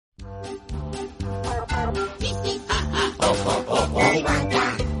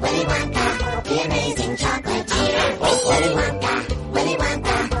Willy Wonka, the amazing chocolatier. Willy Wonka, Willy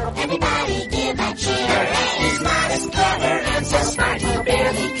Wonka, everybody give a cheer. He's modest, clever, and so smart, you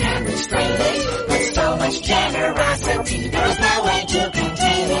barely can restrain it. With so much generosity, there's no way to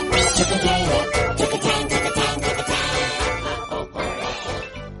contain it. To contain it, to contain, to contain, to contain.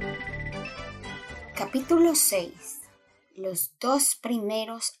 Capítulo 6. Los dos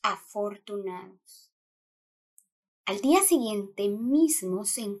primeros afortunados. Al día siguiente mismo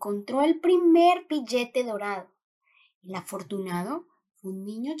se encontró el primer billete dorado. El afortunado fue un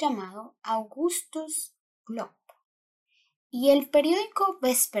niño llamado Augustus Gloop. Y el periódico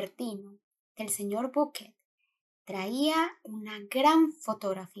vespertino del señor Bucket traía una gran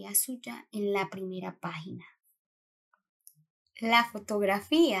fotografía suya en la primera página. La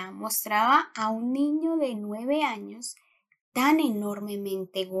fotografía mostraba a un niño de 9 años tan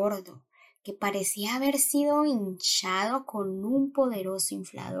enormemente gordo que parecía haber sido hinchado con un poderoso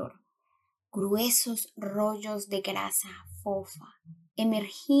inflador. Gruesos rollos de grasa fofa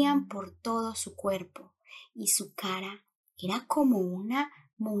emergían por todo su cuerpo y su cara era como una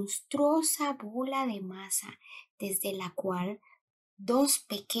monstruosa bola de masa desde la cual dos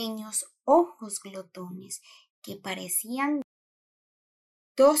pequeños ojos glotones que parecían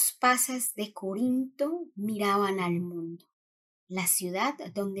 2 pasas de Corinto miraban al mundo. La ciudad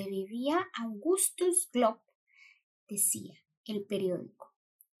donde vivía Augustus Gloop, decía el periódico,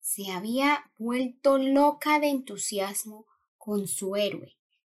 se había vuelto loca de entusiasmo con su héroe.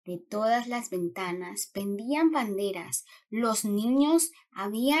 De todas las ventanas pendían banderas. Los niños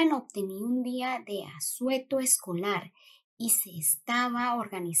habían obtenido un día de asueto escolar y se estaba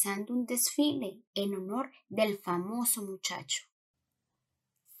organizando un desfile en honor del famoso muchacho.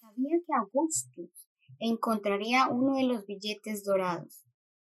 Sabía que Augustus encontraría uno de los billetes dorados.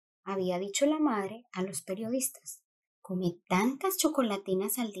 Había dicho la madre a los periodistas: come tantas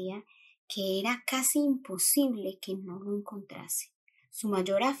chocolatinas al día que era casi imposible que no lo encontrase. Su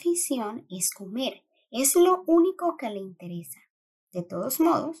mayor afición es comer, es lo único que le interesa. De todos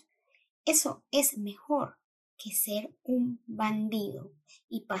modos, eso es mejor que ser un bandido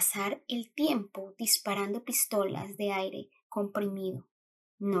y pasar el tiempo disparando pistolas de aire comprimido.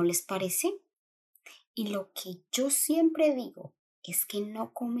 ¿No les parece? Y lo que yo siempre digo es que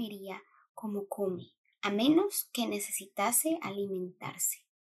no comería como come, a menos que necesitase alimentarse,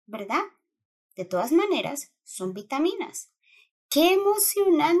 ¿verdad? De todas maneras, son vitaminas. ¡Qué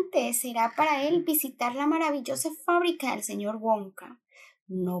emocionante será para él visitar la maravillosa fábrica del señor Wonka!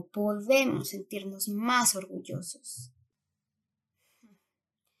 No podemos sentirnos más orgullosos.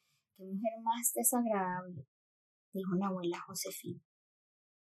 ¡Qué mujer más desagradable!, dijo la abuela Josefina.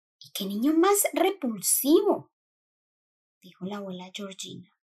 ¡Y qué niño más repulsivo!, dijo la abuela Georgina.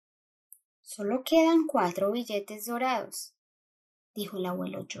 Solo quedan 4 billetes dorados, dijo el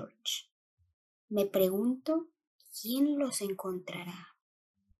abuelo George. Me pregunto quién los encontrará.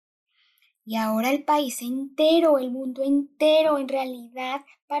 Y ahora el país entero, el mundo entero, en realidad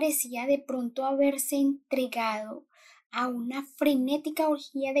parecía de pronto haberse entregado a una frenética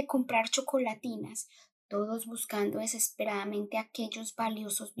orgía de comprar chocolatinas, todos buscando desesperadamente aquellos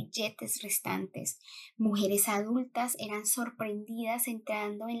valiosos billetes restantes. Mujeres adultas eran sorprendidas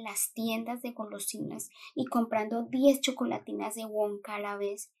entrando en las tiendas de golosinas y comprando 10 chocolatinas de Wonka a la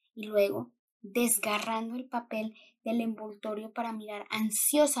vez, y luego desgarrando el papel del envoltorio para mirar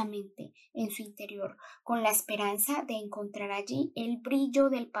ansiosamente en su interior, con la esperanza de encontrar allí el brillo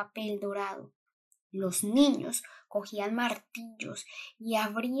del papel dorado. Los niños cogían martillos y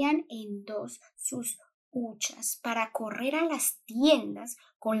abrían en 2 sus huchas para correr a las tiendas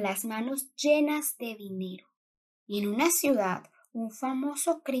con las manos llenas de dinero. Y en una ciudad, un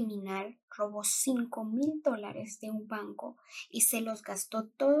famoso criminal robó $5,000 de un banco y se los gastó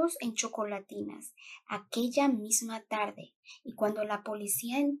todos en chocolatinas aquella misma tarde, y cuando la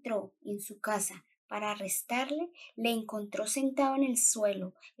policía entró en su casa para arrestarle, le encontró sentado en el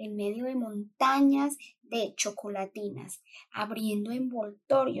suelo en medio de montañas de chocolatinas, abriendo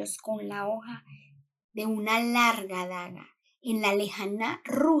envoltorios con la hoja de una larga daga. En la lejana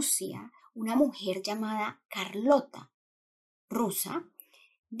Rusia, una mujer llamada Carlota, rusa,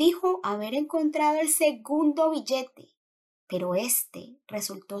 dijo haber encontrado el segundo billete, pero este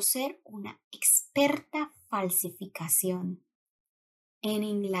resultó ser una experta falsificación. En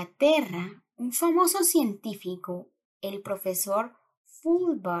Inglaterra, un famoso científico, el profesor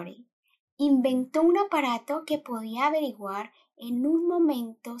Fulbury, inventó un aparato que podía averiguar en un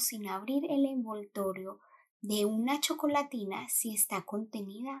momento, sin abrir el envoltorio de una chocolatina, si está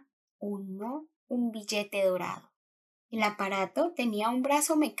contenida o no un billete dorado. El aparato tenía un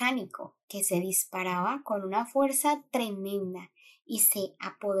brazo mecánico que se disparaba con una fuerza tremenda y se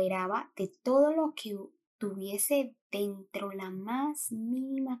apoderaba de todo lo que tuviese dentro la más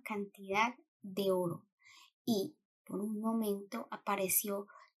mínima cantidad de oro. Y por un momento apareció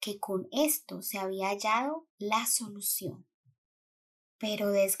que con esto se había hallado la solución. Pero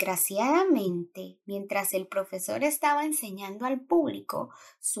desgraciadamente, mientras el profesor estaba enseñando al público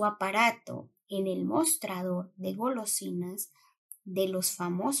su aparato en el mostrador de golosinas de los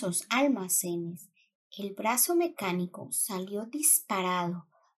famosos almacenes, el brazo mecánico salió disparado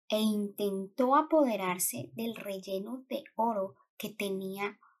e intentó apoderarse del relleno de oro que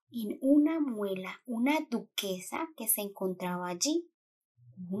tenía en una muela una duquesa que se encontraba allí.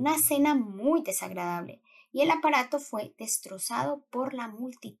 Una cena muy desagradable y el aparato fue destrozado por la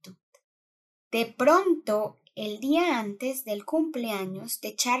multitud. De pronto, el día antes del cumpleaños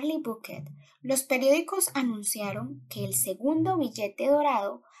de Charlie Bucket, los periódicos anunciaron que el segundo billete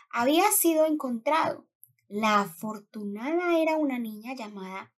dorado había sido encontrado. La afortunada era una niña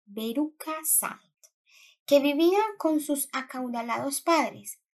llamada Veruca Salt, que vivía con sus acaudalados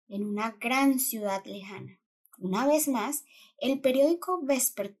padres en una gran ciudad lejana. Una vez más, el periódico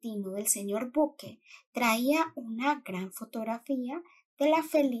vespertino del señor Bucket traía una gran fotografía de la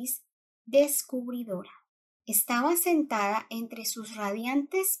feliz descubridora. Estaba sentada entre sus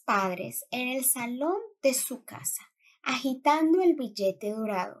radiantes padres en el salón de su casa, agitando el billete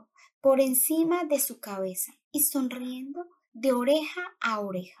dorado por encima de su cabeza y sonriendo de oreja a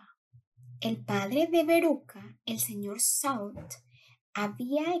oreja. El padre de Veruca, el señor Salt,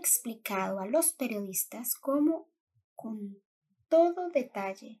 había explicado a los periodistas con todo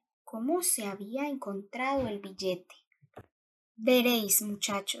detalle, cómo se había encontrado el billete. Veréis,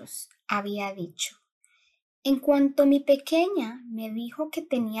 muchachos, había dicho. En cuanto mi pequeña me dijo que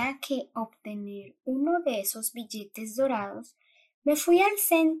tenía que obtener uno de esos billetes dorados, me fui al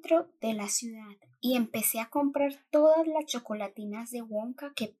centro de la ciudad y empecé a comprar todas las chocolatinas de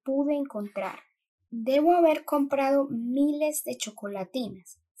Wonka que pude encontrar. Debo haber comprado miles de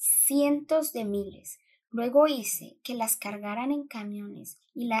chocolatinas, cientos de miles. Luego hice que las cargaran en camiones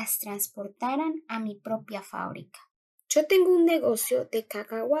y las transportaran a mi propia fábrica. Yo tengo un negocio de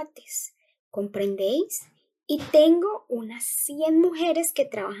cacahuates, ¿comprendéis? Y tengo unas 100 mujeres que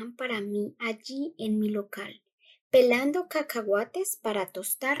trabajan para mí allí en mi local, pelando cacahuates para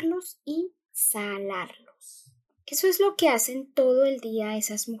tostarlos y salarlos. Eso es lo que hacen todo el día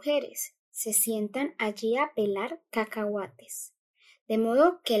esas mujeres. Se sientan allí a pelar cacahuates. De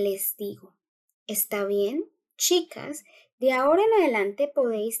modo que les digo, ¿está bien, chicas? De ahora en adelante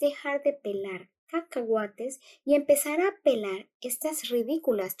podéis dejar de pelar cacahuates y empezar a pelar estas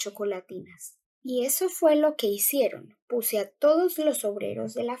ridículas chocolatinas. Y eso fue lo que hicieron. Puse a todos los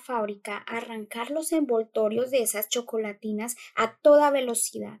obreros de la fábrica a arrancar los envoltorios de esas chocolatinas a toda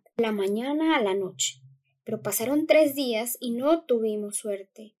velocidad, de la mañana a la noche. Pero pasaron 3 días y no tuvimos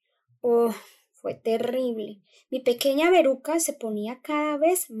suerte. Oh, fue terrible. Mi pequeña Veruca se ponía cada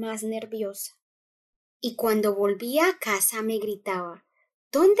vez más nerviosa. Y cuando volvía a casa me gritaba,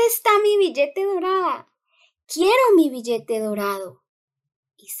 ¿dónde está mi billete dorado? ¡Quiero mi billete dorado!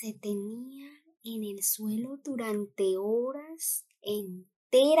 Y se tenía en el suelo durante horas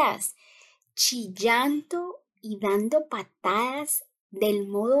enteras, chillando y dando patadas del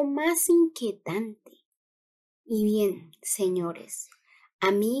modo más inquietante. Y bien, señores,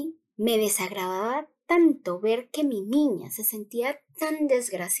 a mí me desagradaba tanto ver que mi niña se sentía tan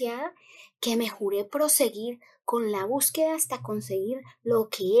desgraciada que me juré proseguir con la búsqueda hasta conseguir lo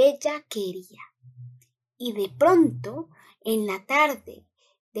que ella quería. Y de pronto, en la tarde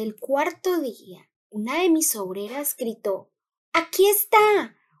del 4.º día, una de mis obreras gritó, ¡aquí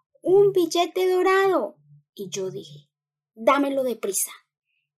está! ¡Un billete dorado! Y yo dije, dámelo deprisa.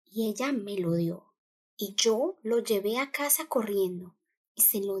 Y ella me lo dio. Y yo lo llevé a casa corriendo y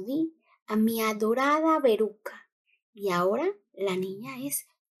se lo di a mi adorada Veruca. Y ahora la niña es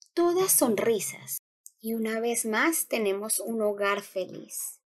toda sonrisas. Y una vez más tenemos un hogar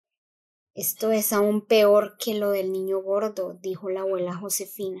feliz. Esto es aún peor que lo del niño gordo, dijo la abuela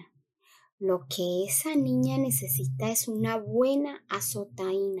Josefina. Lo que esa niña necesita es una buena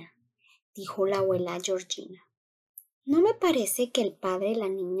azotaína, dijo la abuela Georgina. No me parece que el padre de la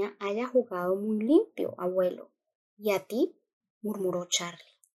niña haya jugado muy limpio, abuelo. ¿Y a ti? Murmuró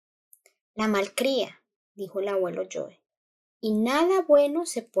Charlie. La malcría, dijo el abuelo Joe. Y nada bueno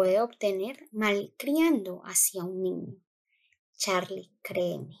se puede obtener malcriando hacia un niño. Charlie,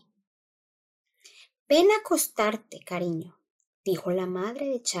 créeme. Ven a acostarte, cariño, dijo la madre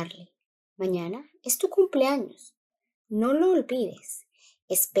de Charlie. Mañana es tu cumpleaños. No lo olvides.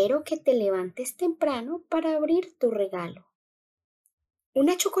 Espero que te levantes temprano para abrir tu regalo.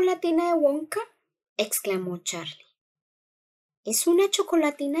 ¿Una chocolatina de Wonka? Exclamó Charlie. Es una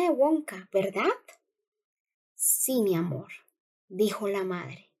chocolatina de Wonka, ¿verdad? Sí, mi amor, dijo la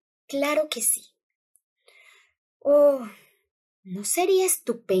madre. Claro que sí. Oh, ¿no sería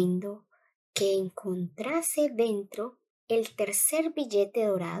estupendo que encontrase dentro el tercer billete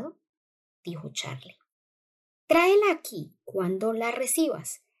dorado? Dijo Charlie. Tráela aquí cuando la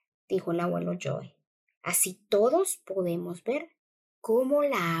recibas, dijo el abuelo Joe. Así todos podemos ver cómo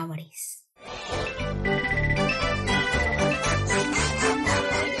la abres.